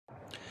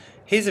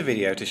Here's a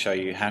video to show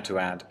you how to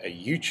add a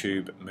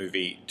YouTube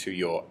movie to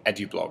your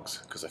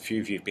Edublogs, because a few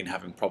of you have been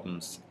having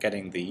problems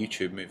getting the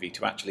YouTube movie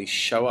to actually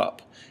show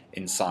up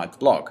inside the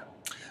blog.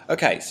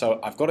 Okay, so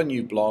I've got a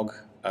new blog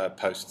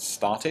post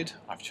started.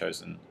 I've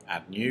chosen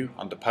Add New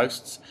under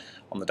Posts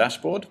on the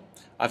dashboard.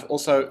 I've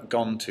also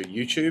gone to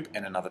YouTube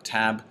in another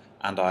tab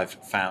and I've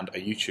found a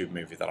YouTube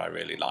movie that I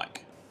really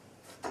like.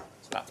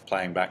 So that's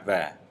playing back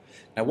there.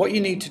 Now what you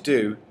need to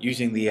do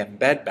using the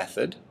embed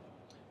method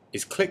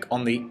is click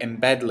on the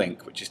embed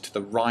link, which is to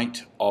the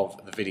right of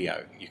the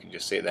video. You can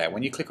just see it there.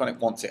 When you click on it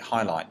once, it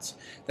highlights.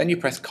 Then you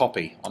press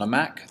copy. On a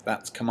Mac,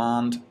 that's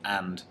Command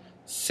and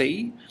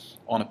C.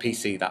 On a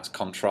PC, that's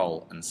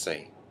Control and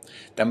C.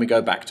 Then we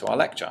go back to our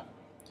lecture.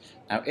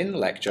 Now in the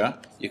lecture,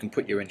 you can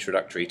put your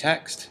introductory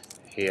text.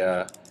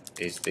 Here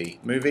is the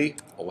movie,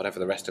 or whatever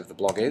the rest of the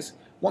blog is.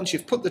 Once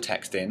you've put the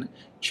text in,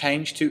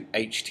 change to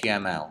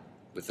HTML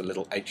with the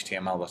little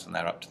HTML button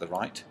there up to the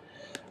right.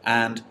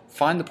 And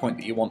find the point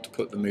that you want to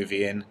put the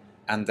movie in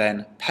and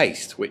then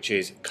paste, which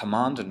is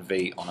Command and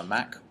V on a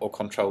Mac or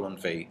Control and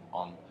V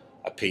on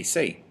a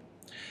PC.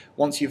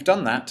 Once you've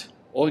done that,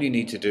 all you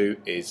need to do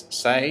is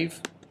save.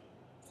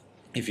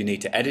 If you need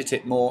to edit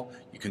it more,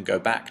 you can go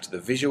back to the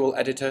visual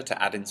editor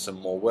to add in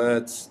some more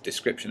words,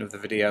 description of the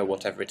video,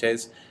 whatever it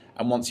is,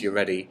 and once you're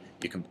ready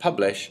you can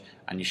publish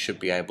and you should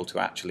be able to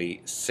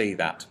actually see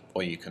that,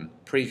 or you can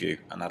preview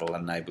and that'll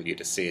enable you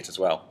to see it as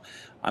well.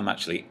 I'm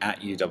actually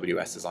at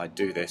UWS as I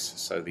do this,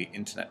 so the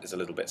internet is a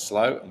little bit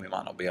slow and we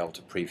might not be able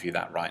to preview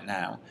that right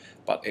now,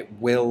 but it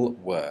will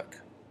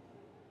work.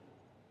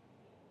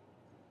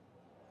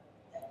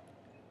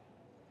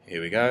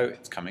 Here we go,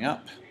 it's coming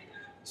up.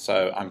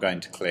 So I'm going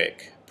to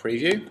click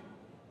preview,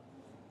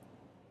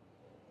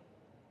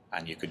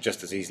 and you could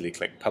just as easily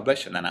click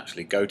publish and then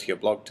actually go to your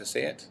blog to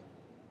see it.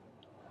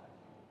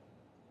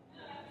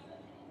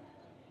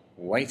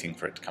 Waiting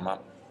for it to come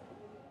up.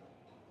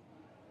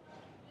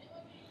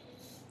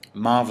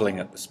 Marvelling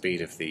at the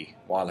speed of the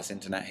wireless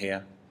internet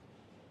here.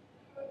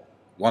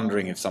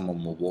 Wondering if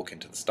someone will walk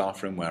into the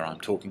staff room where I'm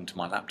talking to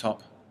my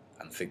laptop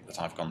and think that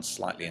I've gone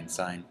slightly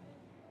insane.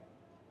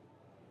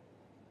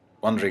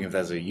 Wondering if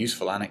there's a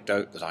useful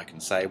anecdote that I can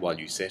say while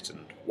you sit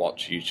and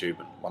watch YouTube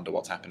and wonder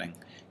what's happening.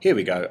 Here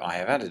we go, I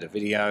have added a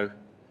video.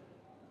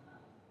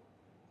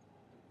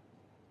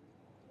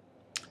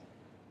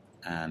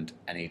 And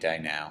any day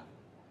now.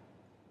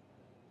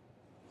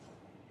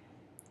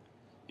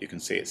 You can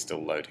see it's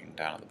still loading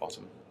down at the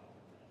bottom.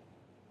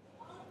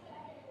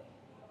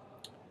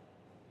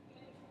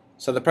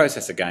 So the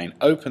process again,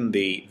 open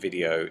the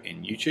video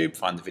in YouTube,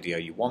 find the video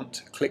you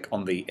want, click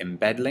on the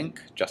embed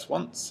link just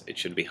once, it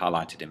should be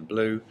highlighted in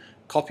blue,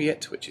 copy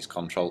it, which is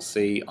Control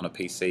C on a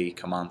PC,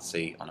 Command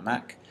C on a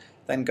Mac,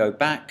 then go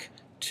back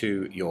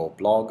to your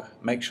blog,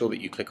 make sure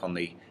that you click on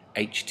the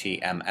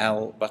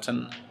HTML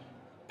button,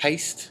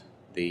 paste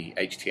the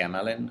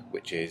HTML in,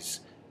 which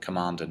is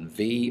Command and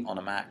V on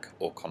a Mac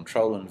or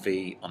Control and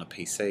V on a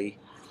PC,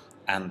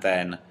 and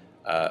then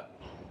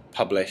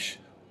publish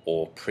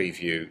or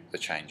preview the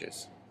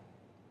changes.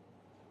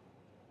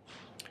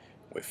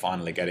 We're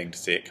finally getting to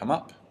see it come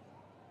up.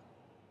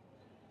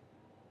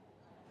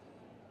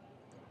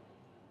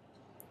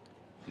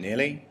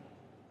 Nearly.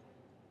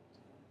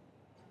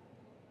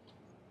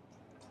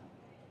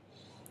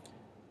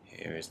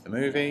 Here is the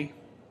movie.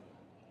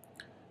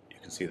 You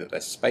can see that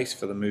there's space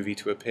for the movie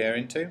to appear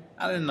into,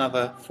 and in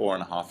another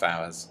 4.5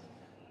 hours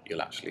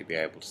you'll actually be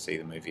able to see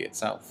the movie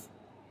itself.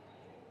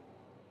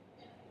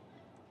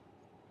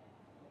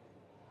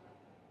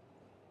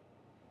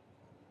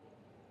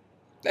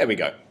 There we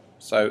go.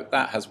 So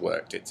that has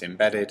worked. It's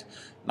embedded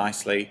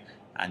nicely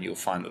and you'll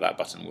find that that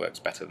button works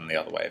better than the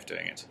other way of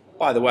doing it.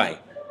 By the way,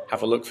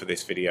 have a look for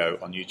this video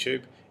on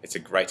YouTube. It's a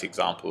great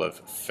example of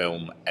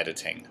film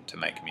editing to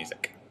make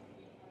music.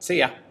 See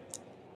ya!